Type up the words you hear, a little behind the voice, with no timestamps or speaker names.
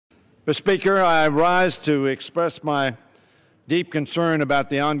Mr. Speaker, I rise to express my deep concern about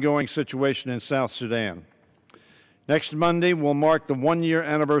the ongoing situation in South Sudan. Next Monday will mark the one-year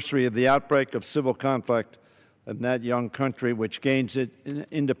anniversary of the outbreak of civil conflict in that young country, which gained its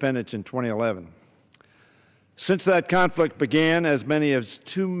independence in 2011. Since that conflict began, as many as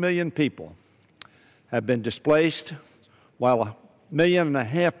 2 million people have been displaced, while 1.5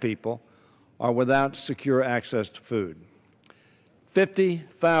 million people are without secure access to food.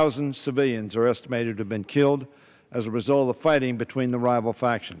 50,000 civilians are estimated to have been killed as a result of fighting between the rival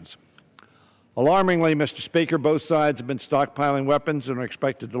factions. Alarmingly, Mr. Speaker, both sides have been stockpiling weapons and are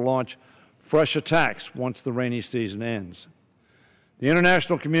expected to launch fresh attacks once the rainy season ends. The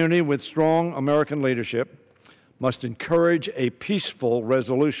international community, with strong American leadership, must encourage a peaceful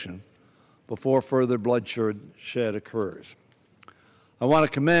resolution before further bloodshed occurs. I want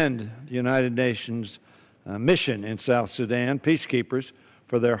to commend the United Nations mission in South Sudan, peacekeepers,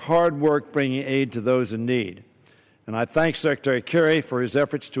 for their hard work bringing aid to those in need. And I thank Secretary Kerry for his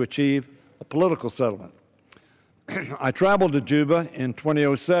efforts to achieve a political settlement. I traveled to Juba in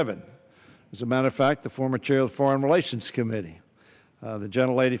 2007. As a matter of fact, the former chair of the Foreign Relations Committee, the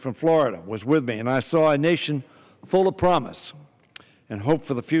gentlelady from Florida, was with me, and I saw a nation full of promise and hope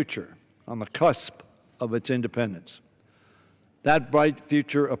for the future on the cusp of its independence. That bright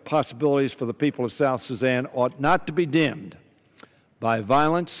future of possibilities for the people of South Sudan ought not to be dimmed by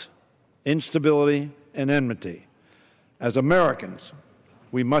violence, instability, and enmity. As Americans,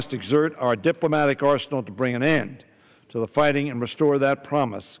 we must exert our diplomatic arsenal to bring an end to the fighting and restore that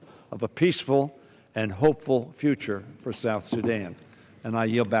promise of a peaceful and hopeful future for South Sudan. And I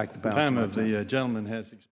yield back the balance. The time of the gentleman has expired.